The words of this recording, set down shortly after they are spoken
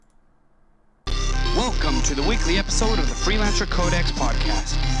Welcome to the weekly episode of the Freelancer Codex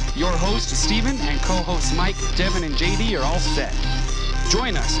podcast. Your host, Steven, and co-hosts Mike, Devin, and JD are all set.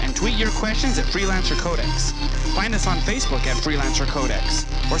 Join us and tweet your questions at Freelancer Codex. Find us on Facebook at Freelancer Codex,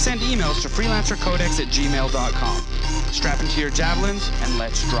 or send emails to freelancercodex@gmail.com. Strap into your javelins and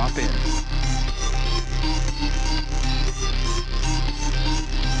let's drop in.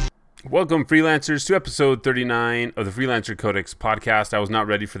 Welcome, freelancers, to episode 39 of the Freelancer Codex podcast. I was not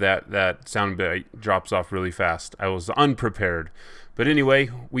ready for that. That sound bite drops off really fast. I was unprepared. But anyway,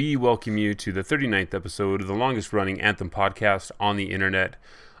 we welcome you to the 39th episode of the longest-running Anthem podcast on the internet.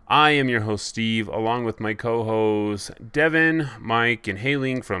 I am your host, Steve, along with my co-hosts, Devin, Mike, and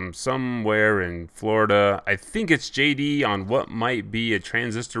hailing from somewhere in Florida. I think it's JD on what might be a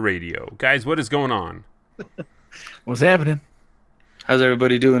transistor radio. Guys, what is going on? What's happening? How's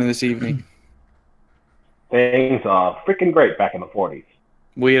everybody doing this evening? Things are freaking great back in the 40s.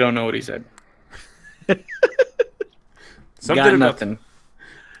 We don't know what he said. Got nothing.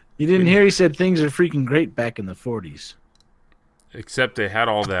 You didn't hear he said things are freaking great back in the 40s. Except they had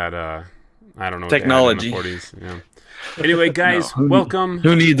all that, I don't know, technology. What they had in the 40s. Yeah. Anyway, guys, welcome.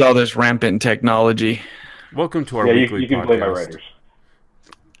 Who needs all this rampant technology? Welcome to our weekly you can podcast. blame my writers.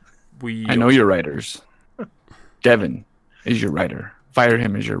 I know your writers. Devin is your writer. Fire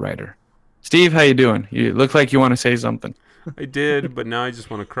him as your writer. Steve, how you doing? You look like you want to say something. I did, but now I just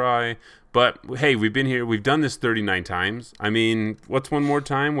want to cry. But hey, we've been here. We've done this 39 times. I mean, what's one more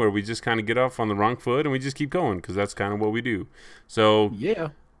time where we just kind of get off on the wrong foot and we just keep going, because that's kind of what we do. So yeah,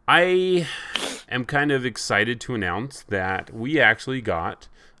 I am kind of excited to announce that we actually got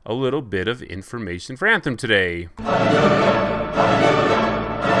a little bit of information for Anthem today.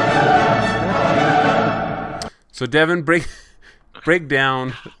 So Devin, break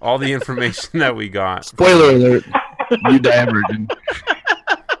down all the information that we got. Spoiler alert. You die virgin.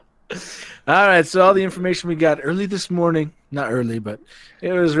 All right, so all the information we got early this morning, not early, but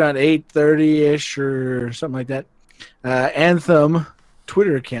it was around 8:30-ish or something like that. Anthem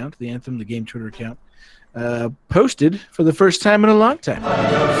Twitter account, the Anthem, the game Twitter account, posted for the first time in a long time.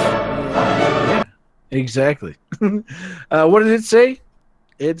 Yeah, exactly. What did it say?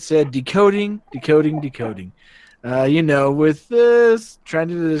 It said decoding. With this, trying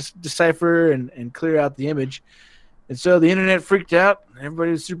to decipher and clear out the image. And so the internet freaked out.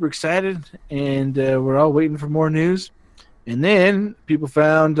 Everybody was super excited, and we're all waiting for more news. And then people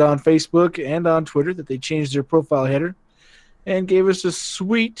found on Facebook and on Twitter that they changed their profile header and gave us a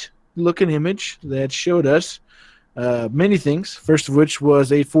sweet-looking image that showed us many things, first of which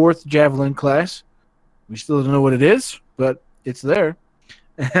was a 4th Javelin class. We still don't know what it is, but it's there.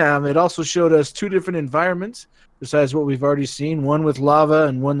 It also showed us 2 different environments besides what we've already seen, one with lava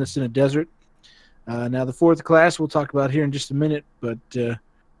and one that's in a desert. Now, the 4th class we'll talk about here in just a minute, but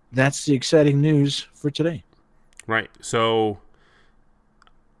that's the exciting news for today. Right. So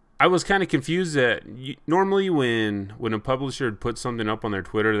I was kind of confused that normally when a publisher puts something up on their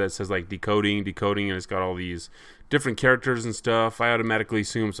Twitter that says like decoding, and it's got all these different characters and stuff, I automatically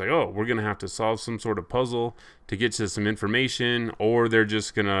assume it's like, oh, we're going to have to solve some sort of puzzle to get to some information, or they're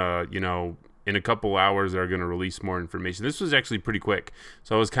just going to, in a couple hours, they're going to release more information. This was actually pretty quick,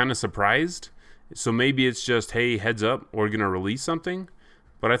 so I was kind of surprised. So maybe it's just, hey, heads up, we're going to release something.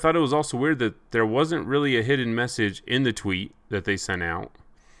 But I thought it was also weird that there wasn't really a hidden message in the tweet that they sent out.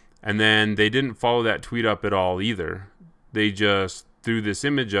 And then they didn't follow that tweet up at all either. They just threw this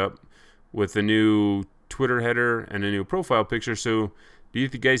image up with a new Twitter header and a new profile picture. So do you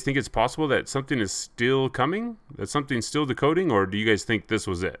guys think it's possible that something is still coming? That something's still decoding? Or do you guys think this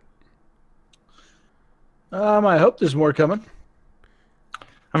was it? I hope there's more coming.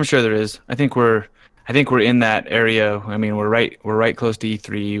 I'm sure there is. I think we're in that area. I mean, we're right close to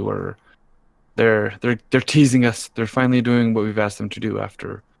E3. They're teasing us. They're finally doing what we've asked them to do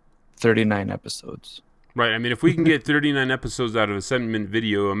after 39 episodes. Right. I mean, if we can get 39 episodes out of a 7-minute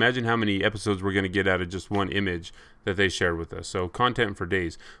video, imagine how many episodes we're going to get out of just one image that they share with us. So content for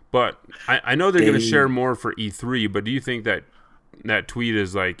days. But I know they're going to share more for E3, but do you think that tweet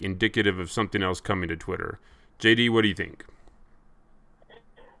is like indicative of something else coming to Twitter? JD, what do you think?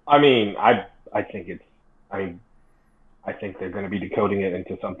 I mean, I think they're going to be decoding it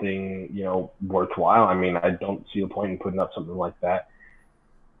into something, worthwhile. I mean, I don't see a point in putting up something like that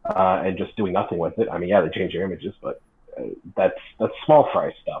and just doing nothing with it. I mean, yeah, they change your images, but that's small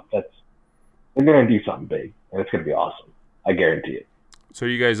fry stuff. They're going to do something big, and it's going to be awesome. I guarantee it. So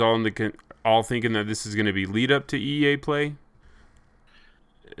you guys all thinking that this is going to be lead up to EA Play?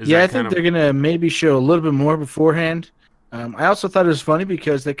 I think they're going to maybe show a little bit more beforehand. I also thought it was funny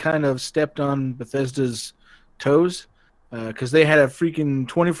because they kind of stepped on Bethesda's toes because they had a freaking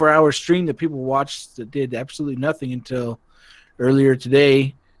 24-hour stream that people watched that did absolutely nothing until earlier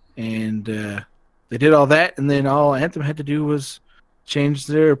today, and they did all that, and then all Anthem had to do was change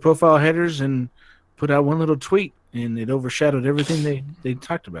their profile headers and put out one little tweet, and it overshadowed everything they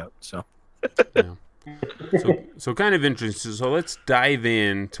talked about. So. Yeah. So kind of interesting. So let's dive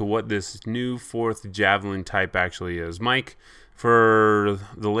into what this new fourth javelin type actually is. Mike, for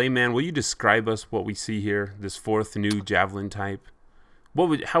the layman, will you describe us what we see here, this fourth new javelin type?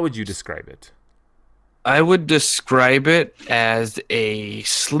 How would you describe it? I would describe it as a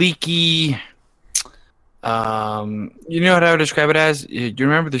sleeky. You know what I would describe it as? Do you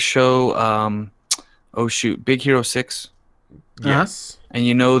remember the show? Big Hero 6. Yes. And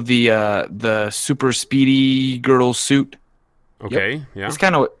you know the super speedy girl suit. Okay. Yep. Yeah.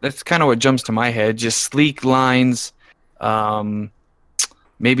 That's kind of what jumps to my head. Just sleek lines.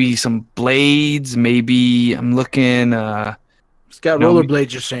 Maybe some blades. Maybe I'm looking. He's got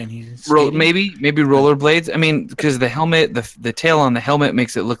rollerblades. You're saying he's maybe rollerblades. I mean, because the helmet, the tail on the helmet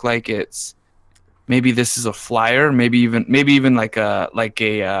makes it look like it's maybe this is a flyer. Maybe even like a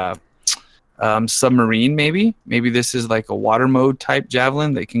submarine. Maybe this is like a water mode type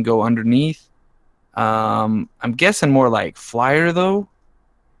javelin that can go underneath. I'm guessing more like flyer though.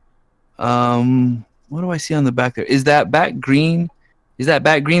 What do I see on the back there? Is that back green? Is that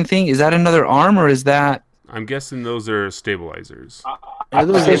back green thing? Is that another arm or is that? I'm guessing those are stabilizers. Are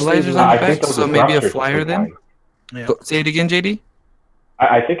those Stabilizers on I the think back? those So are maybe a thrusters flyer of some then? kind. Yeah. Say it again, JD.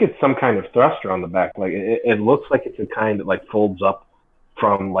 I think it's some kind of thruster on the back. Like it looks like it's a kind that like folds up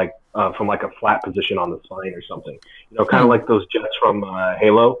from like a flat position on the spine or something. You know, kind of like those jets from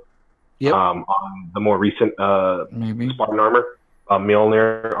Halo. Yep. On the more recent Maybe. Spartan armor,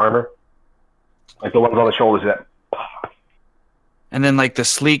 Mjolnir armor, like the ones on the shoulders that. And then like the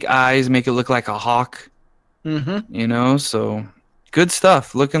sleek eyes make it look like a hawk. Mm-hmm. You know, so good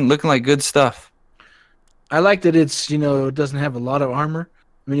stuff. Looking like good stuff. I like that it's, it doesn't have a lot of armor.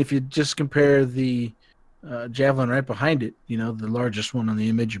 I mean, if you just compare the javelin right behind it, the largest one on the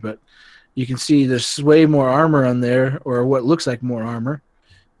image, but you can see there's way more armor on there, or what looks like more armor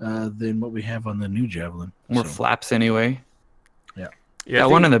than what we have on the new javelin. More So, flaps anyway. Yeah. That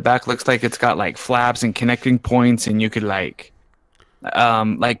one in the back looks like it's got like flaps and connecting points, and you could like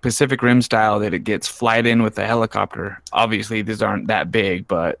Pacific Rim style that it gets flight in with the helicopter. Obviously, these aren't that big,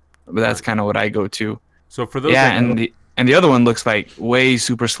 but that's kind of what I go to. So for those, and the other one looks like way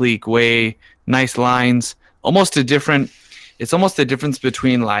super sleek, way nice lines. It's almost a difference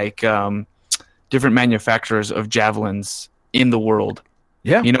between like different manufacturers of javelins in the world.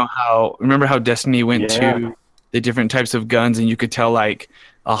 Yeah. Remember how Destiny went to the different types of guns, and you could tell like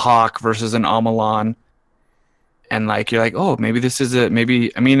a Hawk versus an Amalon, and like you're like, oh, maybe this is and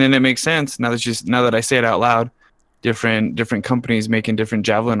it makes sense now that I say it out loud. Different companies making different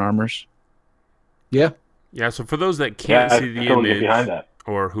javelin armors. Yeah. Yeah, so for those that can't see the totally get behind image that.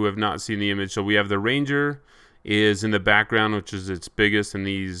 or who have not seen the image, so we have the Ranger is in the background, which is its biggest, and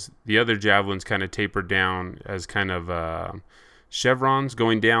the other javelins kind of tapered down as kind of chevrons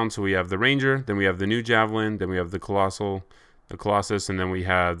going down. So we have the Ranger, then we have the new javelin, then we have the Colossus, and then we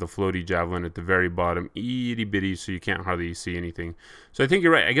have the floaty javelin at the very bottom, itty bitty, so you can't hardly see anything. So I think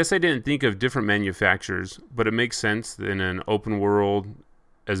you're right. I guess I didn't think of different manufacturers, but it makes sense in an open world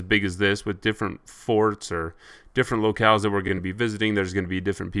as big as this with different forts or different locales that we're going to be visiting. There's going to be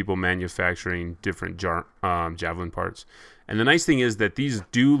different people manufacturing different javelin parts. And the nice thing is that these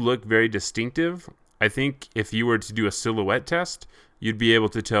do look very distinctive. I think if you were to do a silhouette test, you'd be able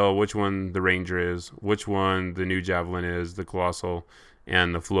to tell which one the Ranger is, which one the new javelin is, the Colossal,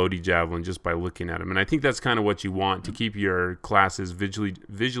 and the floaty javelin just by looking at them. And I think that's kind of what you want to keep your classes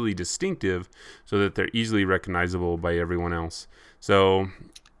visually distinctive so that they're easily recognizable by everyone else. So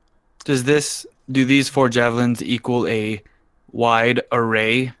do these 4 javelins equal a wide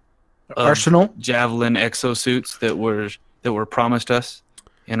array of arsenal javelin exosuits that were promised us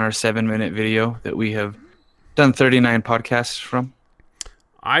in our 7-minute video that we have done 39 podcasts from?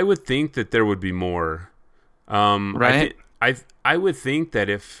 I would think that there would be more. Right? I would think that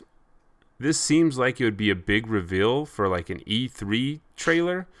if this seems like it would be a big reveal for like an E3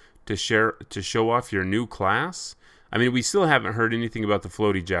 trailer to show off your new class. I mean, we still haven't heard anything about the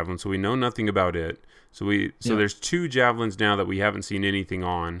floaty javelin, so we know nothing about it. So there's 2 javelins now that we haven't seen anything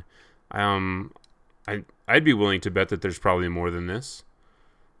on. I'd be willing to bet that there's probably more than this.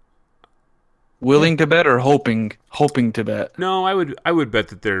 Willing to bet or hoping to bet? No, I would bet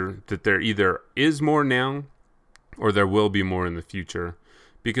that there either is more now or there will be more in the future.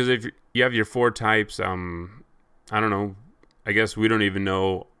 Because if you have your 4 types, I don't know, I guess we don't even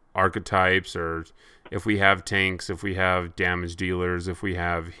know archetypes or if we have tanks, if we have damage dealers, if we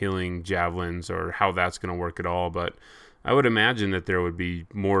have healing javelins, or how that's going to work at all. But I would imagine that there would be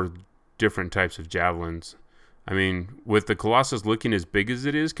more different types of javelins. I mean, with the Colossus looking as big as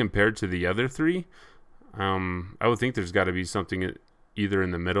it is compared to the other three, I would think there's got to be something either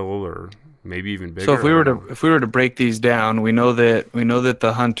in the middle or maybe even bigger. So if we were to break these down, we know that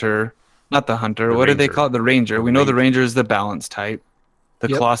the hunter, not the hunter, The what do they ranger. call it? The ranger. We know the ranger is the balance type. The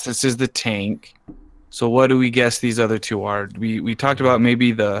Yep. Colossus is the tank. So what do we guess these other two are? We talked about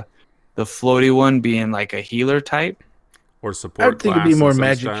maybe the floaty one being like a healer type, or support think it'd class be in more some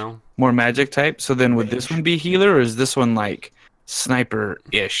magic. style. more magic type. So then would this one be healer, or is this one like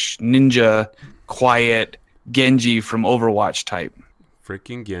sniper-ish, ninja, quiet, Genji from Overwatch type?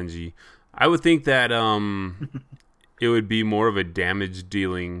 Freaking Genji. I would think that it would be more of a damage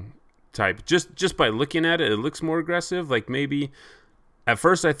dealing type. Just by looking at it, it looks more aggressive. Like maybe at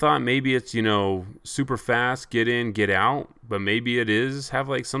first I thought maybe it's, super fast, get in, get out, but maybe it is have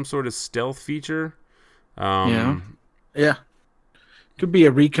like some sort of stealth feature. Yeah. Yeah. Could be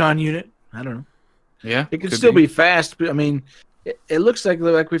a recon unit. I don't know. Yeah, It could could still be fast, but I mean, it looks like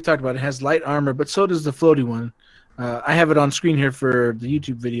we've talked about, it has light armor, but so does the floaty one. I have it on screen here for the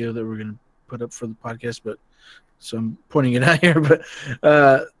YouTube video that we're going to put up for the podcast, but so I'm pointing it out here. But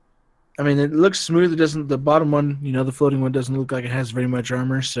I mean, it looks smooth. It doesn't. The bottom one, the floating one, doesn't look like it has very much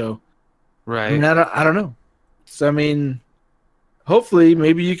armor. So right. I mean, I don't know. So I mean, hopefully,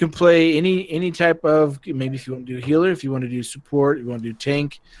 maybe you can play any type of. Maybe if you want to do healer, if you want to do support, you want to do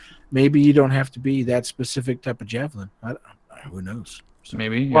tank. Maybe you don't have to be that specific type of javelin. Who knows? So,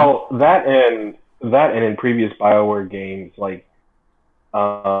 Maybe. Yeah. Well, that and in previous BioWare games, like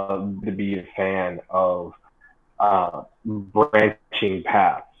to be a fan of branching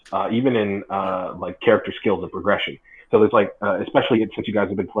paths, even in like character skills and progression. So there's like, especially since you guys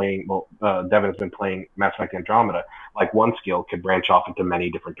have been playing, Devin has been playing Mass Effect Andromeda, like one skill could branch off into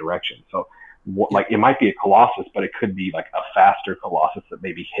many different directions. So like it might be a Colossus, but it could be like a faster Colossus that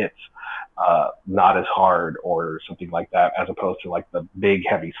maybe hits not as hard or something like that, as opposed to like the big,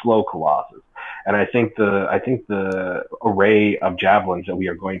 heavy, slow Colossus. And I think the array of javelins that we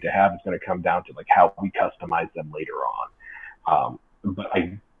are going to have is going to come down to like how we customize them later on. But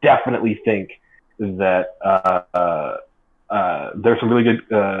I definitely think that there's some really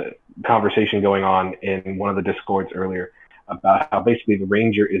good conversation going on in one of the Discords earlier about how basically the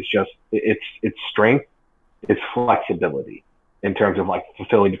Ranger is just its strength, its flexibility in terms of like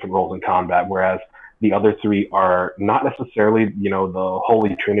fulfilling different roles in combat, whereas the other three are not necessarily, the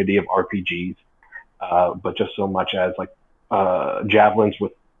holy trinity of RPGs, but just so much as like javelins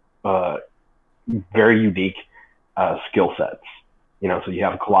with very unique skill sets. So you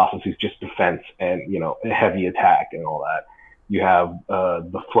have Colossus who's just defense and, heavy attack and all that. You have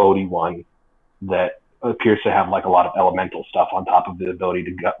the floaty one that appears to have like a lot of elemental stuff on top of the ability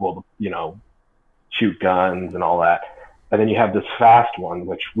to shoot guns and all that. And then you have this fast one,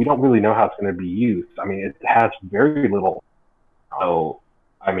 which we don't really know how it's going to be used. I mean, it has very little. So,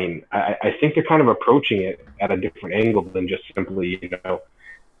 I mean, I think they're kind of approaching it at a different angle than just simply,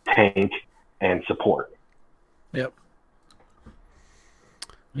 tank and support. Yep.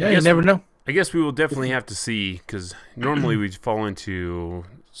 Yeah, you never know. I guess we will definitely have to see, because normally we fall into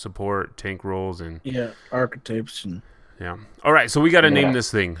support, tank roles, and archetypes and yeah. All right, so we got to name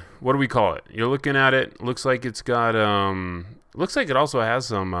this thing. What do we call it? You're looking at it. Looks like it's got looks like it also has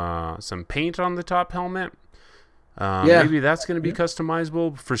some paint on the top helmet. Maybe that's going to be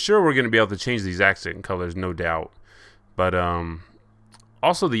customizable. For sure, we're going to be able to change these accent colors, no doubt. But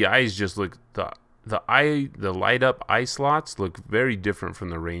also the eyes just look the light up eye slots look very different from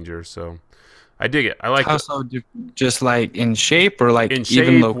the Ranger. So I dig it. I like how so? Just like in shape or like in even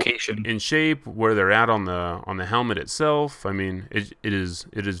shape, location? In shape, where they're at on the helmet itself. I mean, it is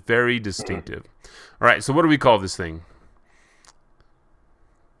very distinctive. All right, so what do we call this thing?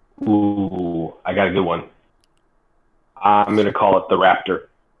 Ooh, I got a good one. I'm going to call it the Raptor.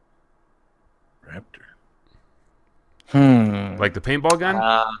 Like the paintball gun?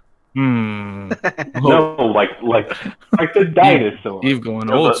 No, like the dinosaur. You've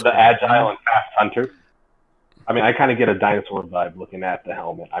going old. The agile and fast hunter. I mean, I kind of get a dinosaur vibe looking at the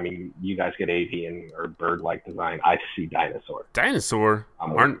helmet. I mean, you guys get avian or bird-like design. I see dinosaur. Dinosaur?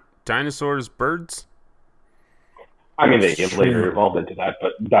 Aren't dinosaurs birds? I mean, they later evolved into that,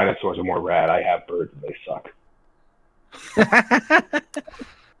 but dinosaurs are more rad. I have birds and they suck.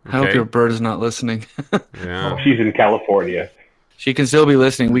 I hope your bird is not listeting. Yeah. She's in California. She can still be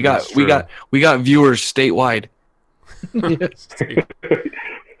listening. We got viewers statewide.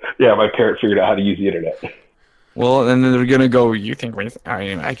 Yeah, my parrot figured out how to use the internet. Well, and then they're gonna go. You think we?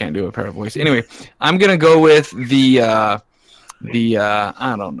 I can't do a parrot voice. Anyway, I'm gonna go with the I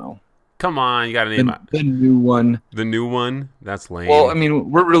don't know. Come on, you got to name it. The new one. The new one? That's lame. Well, I mean,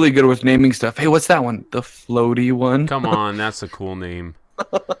 we're really good with naming stuff. Hey, what's that one? The floaty one. Come on, that's a cool name.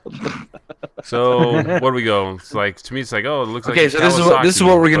 So where do we go? It's like to me, it's like it looks like Okay, so this is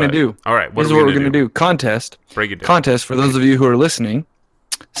what we're gonna do. All right, This is what we're gonna do. Contest. Break it down. Contest for those of you who are listening.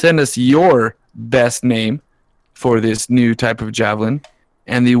 Send us your best name for this new type of javelin,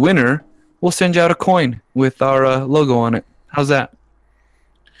 and the winner will send you out a coin with our logo on it. How's that?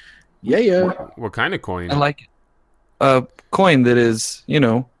 Yeah. What kind of coin? I like it. A coin that is,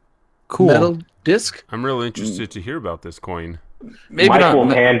 cool. Metal disc. I'm real interested to hear about this coin. Maybe Mike will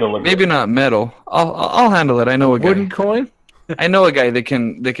not. handle it. Maybe not metal. I'll handle it. I know a guy. Wooden coin. I know a guy that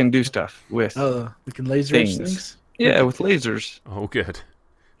can do stuff with. Oh, we can laser Things. things. Yeah, with lasers. Oh, good.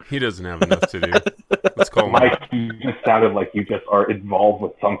 He doesn't have enough to do. Let's call him. Mike, you just sounded like you just are involved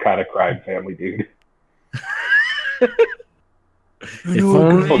with some kind of crime family, dude. If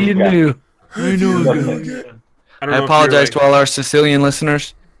only you knew. I know. I don't I know if apologize you're to all our Sicilian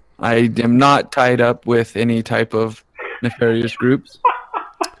listeners. I am not tied up with any type of nefarious groups.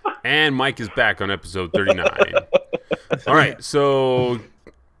 And Mike is back on episode 39. All right, so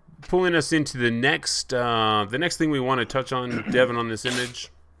pulling us into the next thing we want to touch on, Devin, on this image.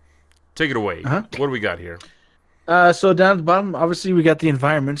 Take it away. Uh-huh. What do we got here? So down at the bottom, obviously we got the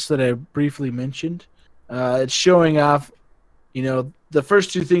environments that I briefly mentioned. It's showing off, the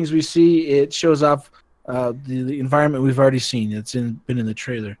first two things we see. It shows off the environment we've already seen. It's been in the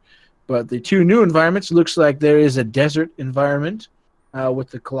trailer. But the two new environments looks like there is a desert environment with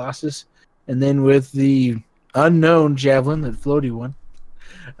the Colossus, and then with the unknown javelin, the floaty one.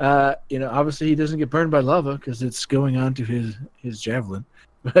 Obviously he doesn't get burned by lava because it's going on to his javelin.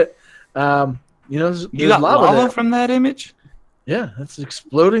 But there's You got lava there. from that image? Yeah, that's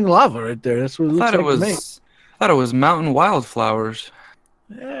exploding lava right there. That's what it looks like to me. I thought it was mountain wildflowers.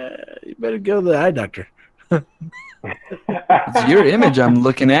 You better go to the eye doctor. It's your image I'm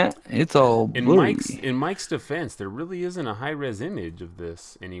looking at. It's all In blurry. Mike's defense, there really isn't a high-res image of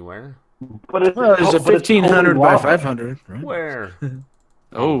this anywhere. But it's, Well, there's a but it's 1500 totally by lava. 500. Right? Where?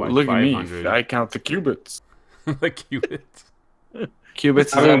 Oh, by look at me. 500. I count the cubits. The cubits.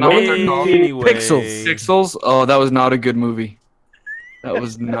 Cubits, is I that mean, not what they're called? Anyway. Pixels. Pixels? Oh, that was not a good movie. That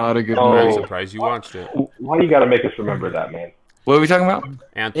was not a good Oh. I'm movie. surprised you watched it. Why you gotta make us remember that, man? What are we talking about?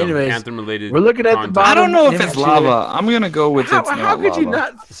 Anyways, Anthem-related we're looking at the content. bottom. I don't know if it's image here. lava. I'm going to go with it's How not could you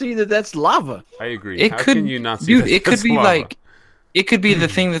lava. not see that that's lava? I agree. It How could, can you not see dude, that it could that's be lava? like, it could be the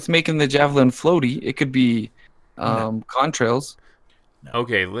thing that's making the javelin floaty. It could be contrails.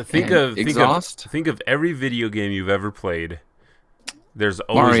 Okay, And exhaust. think of every video game you've ever played. There's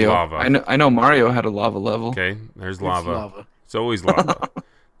always Mario. lava. I know Mario had a lava level. Okay, there's It's lava. lava. It's always lava.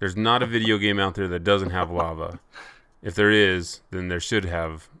 There's not a video game out there that doesn't have lava. If there is, then there should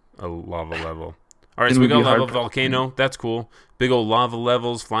have a lava level. All right, Then so we we'd got be lava hard- volcano. That's cool. Big old lava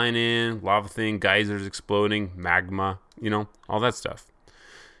levels flying in, lava thing, geysers exploding, magma, all that stuff.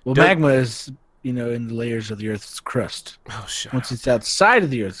 Well, Does- magma is, in the layers of the Earth's crust. Oh, shut Once up. it's outside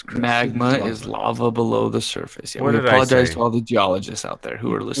of the Earth's crust, Magma it's is lava. lava below the surface. Yeah, What we did I apologize say? to all the geologists out there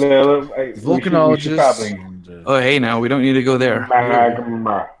who are listening. No, we should Volcanologists. probably and, Oh, hey, now we don't need to go there.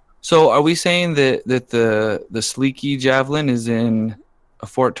 magma. So, are we saying that the Sleeky javelin is in a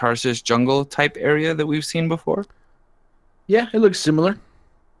Fort Tarsus jungle type area that we've seen before? yeah, it looks similar.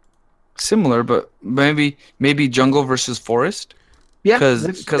 Similar, but maybe jungle versus forest. Yeah, 'Cause-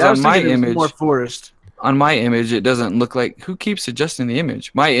 that's- 'cause I on was my thinking it was image- more forest. On my image, it doesn't look like. Who keeps adjusting the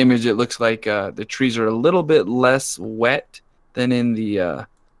image? My image, it looks like the trees are a little bit less wet than in the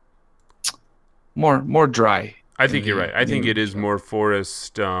more dry. I think you're right. I think it is more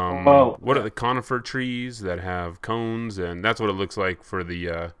forest. What are the conifer trees that have cones, and that's what it looks like for the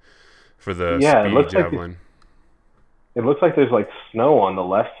Yeah, it speed looks like javelin. It looks like there's like snow on the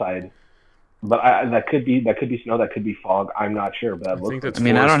left side, but that could be snow. That could be fog. I'm not sure, but that I looks. think that's I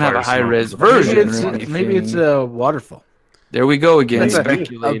mean, I forest don't have a fire high-res smoke. version. Maybe it's a waterfall. There we go again, That's a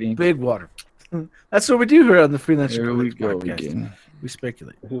speculating. big water. That's what we do here on the Freelancer There we Codex go podcast. again. We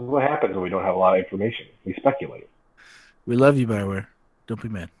speculate. This is what happens when we don't have a lot of information. We speculate. We love you, Bioware. Don't be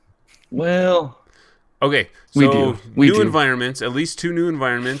mad. Well, Okay, We so do. We new do. environments, at least 2 new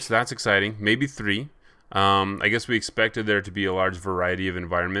environments. That's exciting. Maybe 3. I guess we expected there to be a large variety of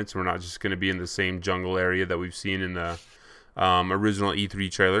environments. We're not just going to be in the same jungle area that we've seen in the original E3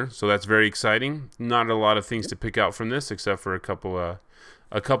 trailer. So that's very exciting. Not a lot of things to pick out from this, except for a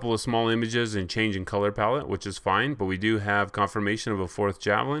couple of small images and change in color palette, which is fine. But we do have confirmation of a 4th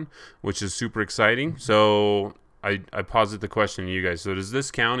javelin, which is super exciting. So I posit the question to you guys. So does this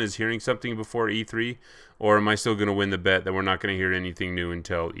count as hearing something before E3, or am I still going to win the bet that we're not going to hear anything new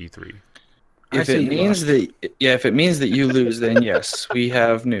until E3? If it means that you lose, then yes, we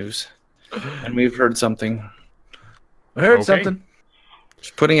have news, and we've heard something. I heard Okay. something.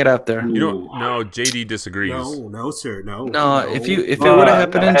 Just putting it out there. You don't. No, JD disagrees. No, sir, no. No, if it would have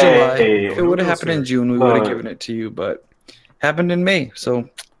happened in July, if it would have no, happened in sir. June, we would have given it to you, but happened in May. So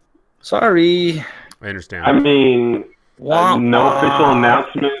sorry. I understand. I mean, Wah, no wah. official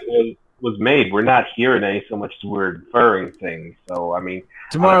announcement was made. We're not hearing any so much as we're inferring things. So, I mean,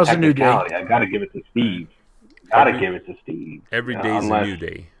 Tomorrow's on a new day. technicality, I got to give it to Steve. Every day's a Unless new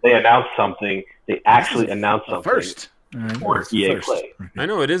day. they announce something, they actually announce The something. first. Or It's the EA first. Play. I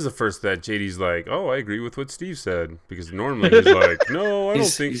know it is the first that JD's like, oh, I agree with what Steve said, because normally he's like, no, I don't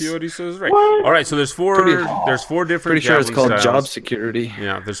think what he says is right. What? All right, so there's four different. Pretty sure it's javelin called styles. job security.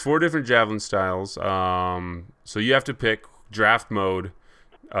 Yeah, there's 4 different javelin styles. So you have to pick draft mode.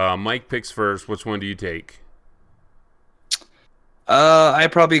 Mike picks first. Which one do you take? I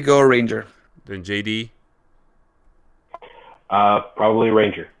probably go Ranger. Then JD. Probably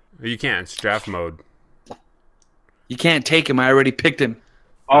Ranger. You can't. It's draft mode. You can't take him. I already picked him.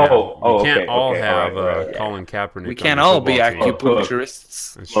 You can't all okay, have all right. Colin Kaepernick. We on can't the all be football team.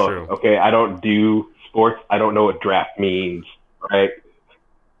 acupuncturists. That's Look, true. okay, I don't do sports. I don't know what draft means, right?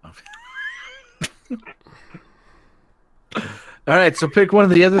 All right, so pick one of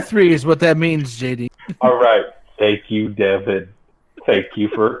the other 3 is what that means, JD. All right. Thank you, Devin. Thank you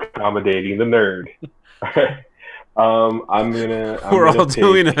for accommodating the nerd.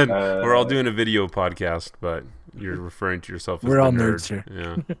 We're all doing a video podcast, but you're referring to yourself as We're the all nerd. nerds here.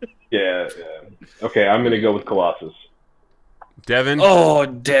 Yeah. Yeah. Okay, I'm gonna go with Colossus. Devin. Oh,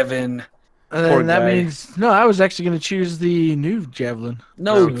 Devin. And Poor then that guy. means no. I was actually going to choose the new javelin.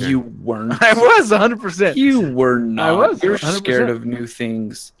 No, Okay. you weren't. I was 100%. You were not. I was, You're 100%. scared of new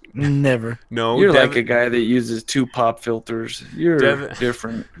things. Never. No, You're Devin, like a guy that uses 2 pop filters. You're Devin-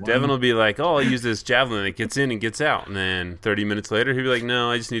 different. Devin will be like, "Oh, I use this javelin. It gets in and gets out." And then 30 minutes later, he'll be like,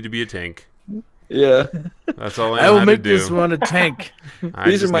 "No, I just need to be a tank. Yeah. That's all I I know will how to make do. this one a tank. I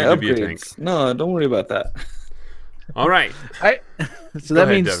These are just my need to be a tank." upgrades. No, don't worry about that. All right, So that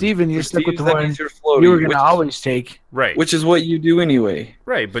ahead, means, Devin. Steven, you're stuck with the That one means you're floating, you were going which- to always take. right, Which is what you do anyway.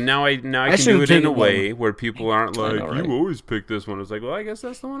 right. But now I can do should've it in taken a one. way where people aren't I like, know, right? "You always pick this one." It's like, well, I guess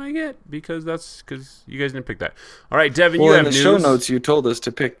that's the one I get because you guys didn't pick that. All right, Devin, Well, you in have the news. show notes, you told us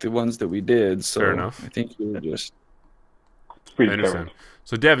to pick the ones that we did. So Fair enough. I think you were just. It's I pretty understand. determined.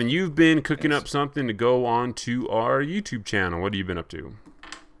 So, Devin, you've been cooking up something to go on to our YouTube channel. What have you been up to?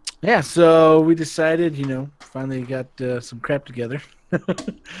 Yeah, so we decided, finally got some crap together.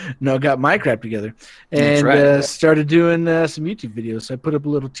 No, got my crap together. That's And right. started doing some YouTube videos. So I put up a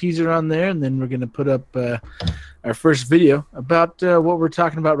little teaser on there, and then we're going to put up our first video about what we're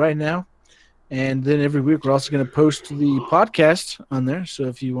talking about right now. And then every week we're also going to post the podcast on there. So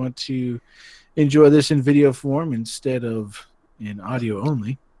if you want to enjoy this in video form instead of in audio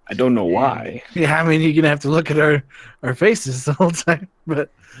only. I don't know why. Yeah, I mean, you're going to have to look at our faces the whole time.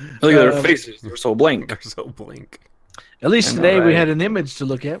 But Look at their Um, faces; they're so blank. They're so blink. at least I know, today we right? had an image to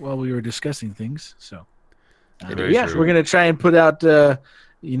look at while we were discussing things. So, Very yeah, true. we're going to try and put out, at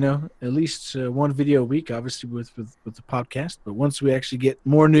least one video a week, obviously, with the podcast. But once we actually get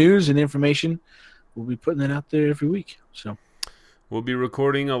more news and information, we'll be putting that out there every week. So, We'll be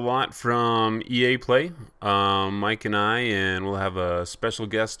recording a lot from EA Play, Mike and I, and we'll have a special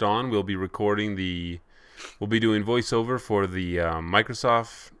guest on. We'll be recording we'll be doing voiceover for the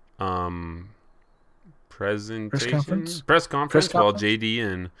Microsoft presentation, press conference, while JD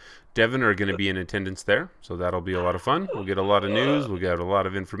and Devin are going to be in attendance there. So that'll be a lot of fun. We'll get a lot of news. We'll get a lot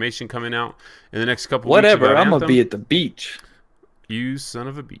of information coming out in the next couple Whatever. weeks. I'm gonna Anthem. be at the beach. You son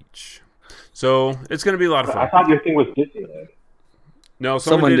of a beach. So it's going to be a lot of I fun. thought your thing was Disneyland. No,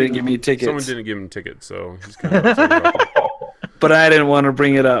 Someone didn't give me tickets. Someone didn't give him tickets, so he's kind of upset about that. But I didn't want to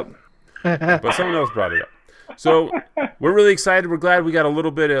bring it up. But someone else brought it up. So we're really excited. We're glad we got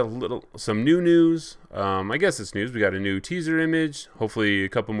some new news. I guess it's news. We got a new teaser image. Hopefully a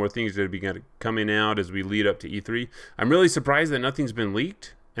couple more things that will be coming out as we lead up to E3. I'm really surprised that nothing's been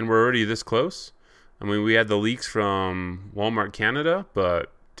leaked, and we're already this close. I mean, we had the leaks from Walmart Canada,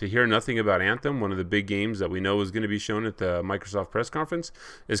 but to hear nothing about Anthem, one of the big games that we know is going to be shown at the Microsoft press conference,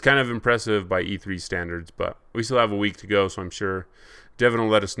 is kind of impressive by E3 standards. But we still have a week to go, so I'm sure Devin will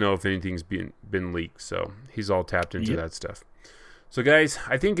let us know if anything's been leaked. So he's all tapped into that stuff. So guys,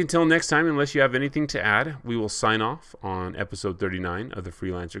 I think until next time, unless you have anything to add, we will sign off on episode 39 of the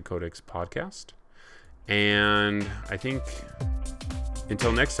Freelancer Codex podcast. And I think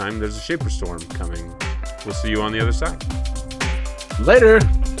until next time, there's a Shaper Storm coming We'll see you on the other side. Later.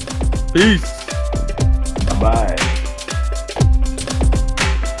 Peace. Bye.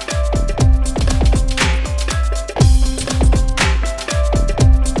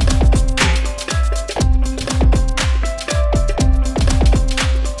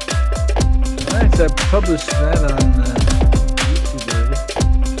 Alright, so I published that on YouTube already.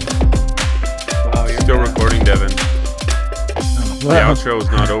 Oh, you're Still recording, Devin. The Well, outro is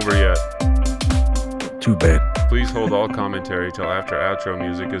not over yet. too bad. Please hold all commentary till after outro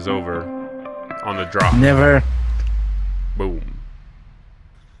music is over. On the drop. Never. Boom.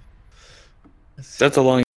 That's a long